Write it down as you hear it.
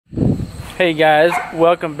Hey guys,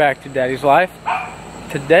 welcome back to Daddy's Life.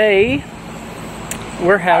 Today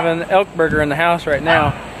we're having elk burger in the house right now,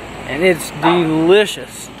 and it's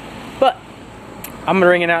delicious. But I'm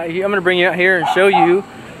gonna bring you out here and show you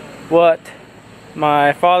what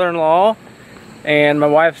my father-in-law and my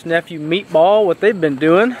wife's nephew Meatball, what they've been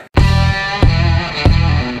doing.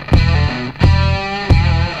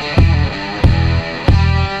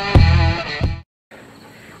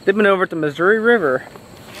 They've been over at the Missouri River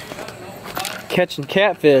catching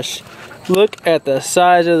catfish. Look at the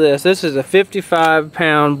size of this. This is a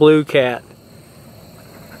 55-pound blue cat.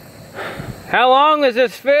 How long is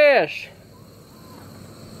this fish?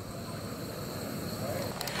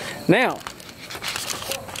 Now,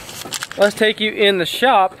 let's take you in the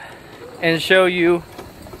shop and show you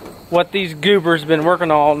what these goobers have been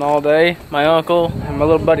working on all day. My uncle and my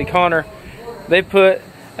little buddy Connor, they put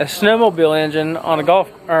a snowmobile engine on a not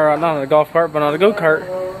on a golf cart, but on a go-kart.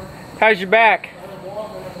 How's your back?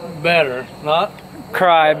 Better. Not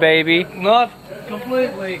cry, baby. Not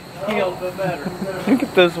completely healed, but better. Look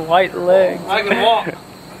at those white legs. I can walk.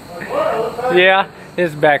 Yeah,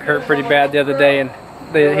 his back hurt pretty bad the other day, and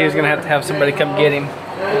he was gonna have somebody come get him.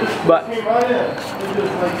 But I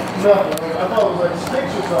thought it was like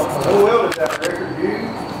sticks or something. Who welded that record, dude?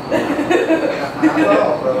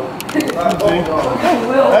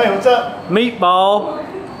 Hey, what's up? Meatball.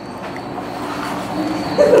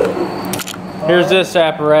 Here's this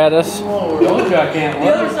apparatus.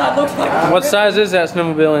 What size is that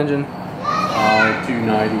snowmobile engine?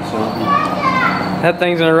 290 something. That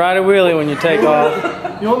thing's gonna ride a wheelie when you take off.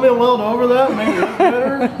 You want me to weld over that? Make it look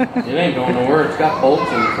better? It ain't going nowhere. It's got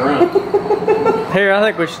bolts in the front. Here, I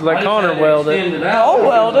think we should let Connor weld it. I'll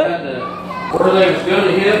weld it. Where they was going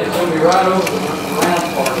to hit, it's going to be right over the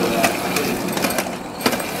round part of that.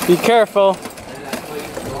 Be careful.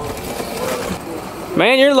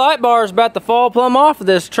 Man, your light bar is about to fall plumb off of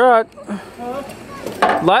this truck.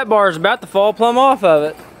 Light bar is about to fall plumb off of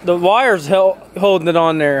it. The wire's holding it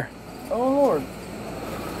on there. Oh, Lord.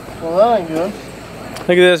 Well, that ain't good. Look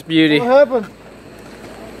at this beauty. What happened?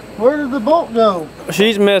 Where did the bolt go?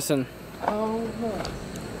 She's missing. Oh, no.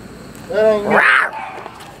 That ain't good.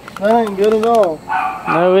 That ain't good at all.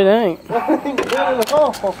 No, it ain't. That ain't good at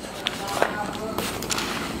all.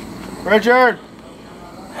 Richard!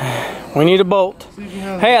 We need a bolt.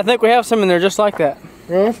 Hey, I think we have some in there just like that.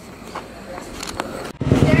 Huh?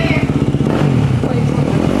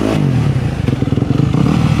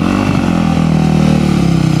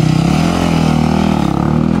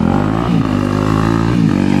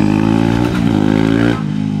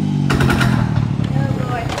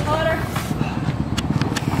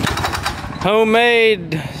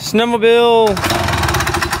 Homemade snowmobile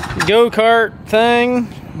go-kart thing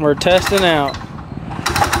we're testing out.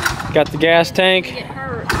 Got the gas tank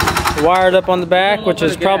wired up on the back, which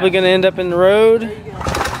is probably going to end up in the road. This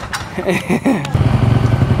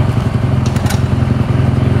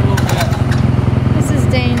is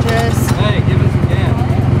dangerous. Hey, give us some gas.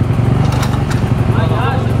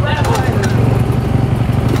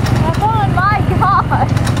 Oh my God!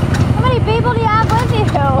 How many people do you have with you?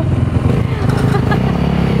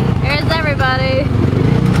 Here's everybody.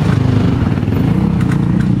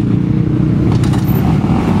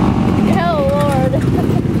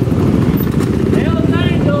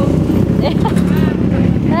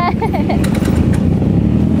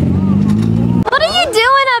 What are you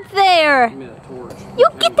doing up there? You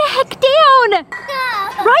get the heck down!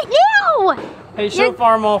 Right now! Hey, show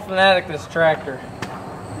Farmall Fanatic this tractor.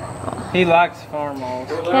 He likes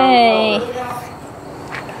Farmalls. Okay.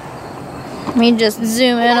 Let me just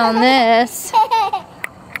zoom in on this.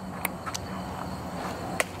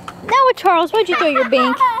 No, Charles, why'd you throw your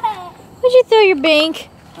bink? Why'd you throw your bink?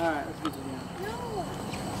 Alright, let's get you down.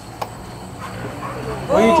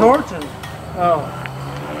 What are you torching? Oh.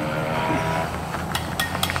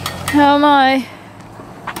 Oh my.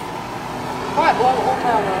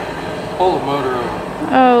 Pull the motor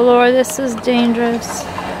over. Oh Lord, this is dangerous.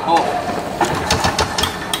 Oh.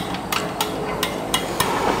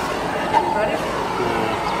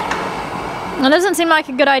 It doesn't seem like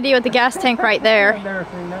a good idea with the gas tank right there.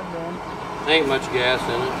 Ain't much gas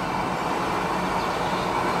in it.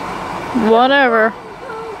 Whatever.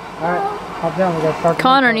 Alright, hop down. We gotta start.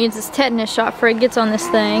 Connor needs his tetanus shot before he gets on this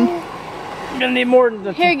thing. You're gonna need more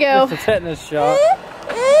than Here you go. just a tetanus shot.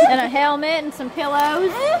 And a helmet and some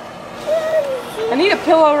pillows. I need a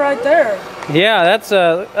pillow right there. Yeah, that's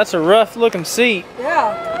a rough looking seat.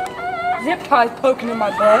 Yeah. Zip tie's poking in my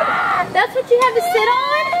butt. That's what you have to sit on?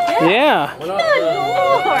 Yeah. Good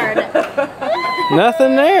Lord.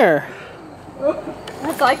 Nothing there.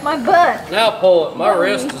 That's like my butt. Now pull it. My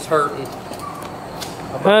wrist is hurting.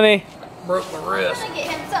 Honey. Broke my wrist. I'm gonna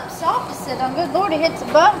get him something soft to sit on. Good Lord, he hits a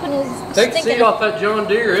bump and his Take the seat off that John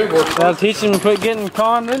Deere. It works. I'll teach him to quit getting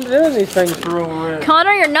conned into doing these things for real red.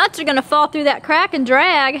 Connor, your nuts are gonna fall through that crack and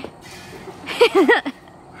drag.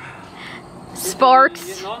 Sparks.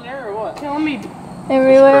 Getting on there or what? Tell me.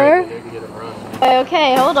 Everywhere. Need to get him running.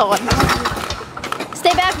 Okay, hold on.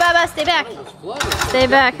 Stay back, Bubba. Stay back. It's flooded. Stay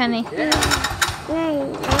back, honey. Yeah.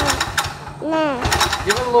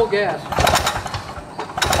 Give it a little gas.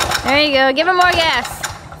 There you go. Give him more gas.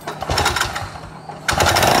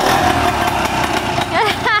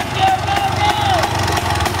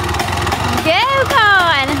 Go,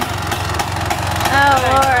 Con. Oh,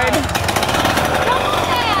 Lord.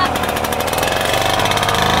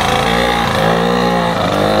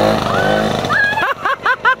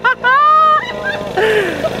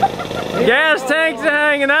 Gas tanks are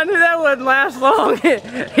hanging. I knew that wouldn't last long.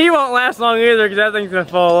 He won't last long either because that thing's gonna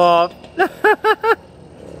fall off.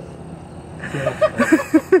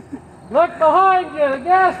 Look behind you, the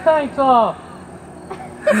gas tank's off.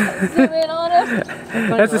 Zoom in on him.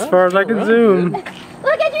 That's as far as I can zoom. Look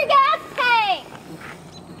at your gas tank.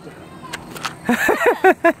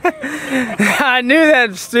 I knew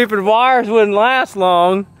that stupid wires wouldn't last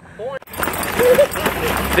long.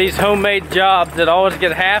 These homemade jobs that always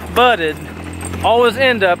get half butted always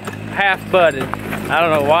end up half butted. I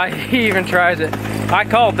don't know why he even tries it. I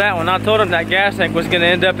called that one. I told him that gas tank was going to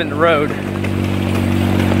end up in the road.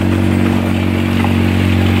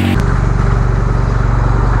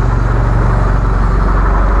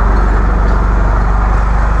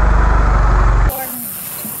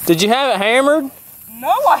 Did you have it hammered? No,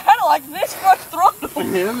 I had it like this much throttle.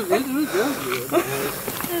 Yeah, it does good.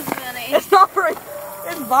 It's not very.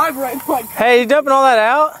 It's vibrating like. Hey, you dumping all that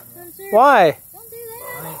out? Why? Don't do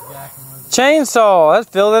that. Chainsaw.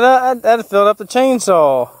 That filled it up. That filled up the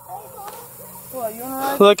chainsaw. What, you wanna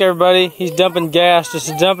ride? Look, everybody. He's dumping gas.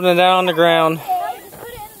 Just dumping it out on the ground. Just put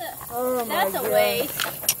it in the... Oh my That's a God.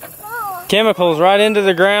 waste. Chemicals right into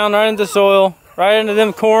the ground, right into the soil, right into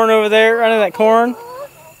them corn over there, right into that corn.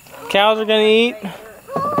 Cows are gonna eat.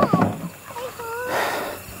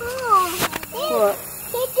 What?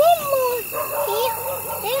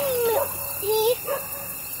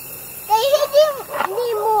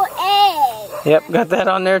 Yep, got that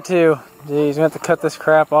on there too. Geez, we have to cut this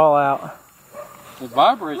crap all out. It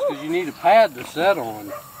vibrates because you need a pad to set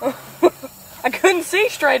on. I couldn't see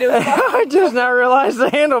straight. It was I just now realized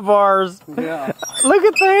the handlebars. Yeah. Look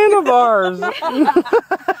at the handlebars.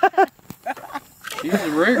 She's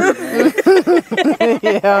a rigger, man.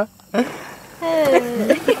 Yeah.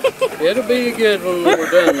 It'll be a good one when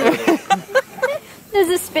we're done with it. Does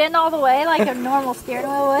it spin all the way like a normal steering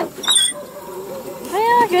wheel would?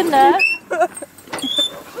 Yeah, good enough.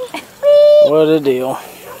 What a deal.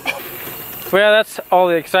 Well, that's all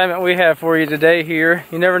the excitement we have for you today here.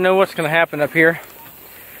 You never know what's going to happen up here.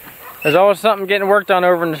 There's always something getting worked on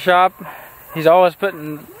over in the shop. He's always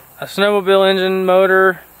putting a snowmobile engine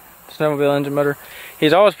motor.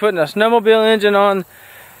 He's always putting a snowmobile engine on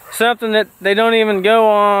something that they don't even go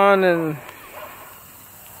on, and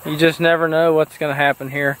you just never know what's going to happen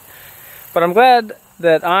here. But I'm glad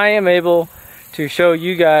that I am able to show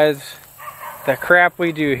you guys the crap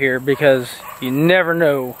we do here, because you never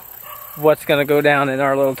know what's going to go down in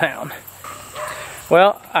our little town.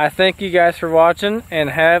 Well, I thank you guys for watching, and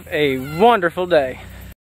have a wonderful day.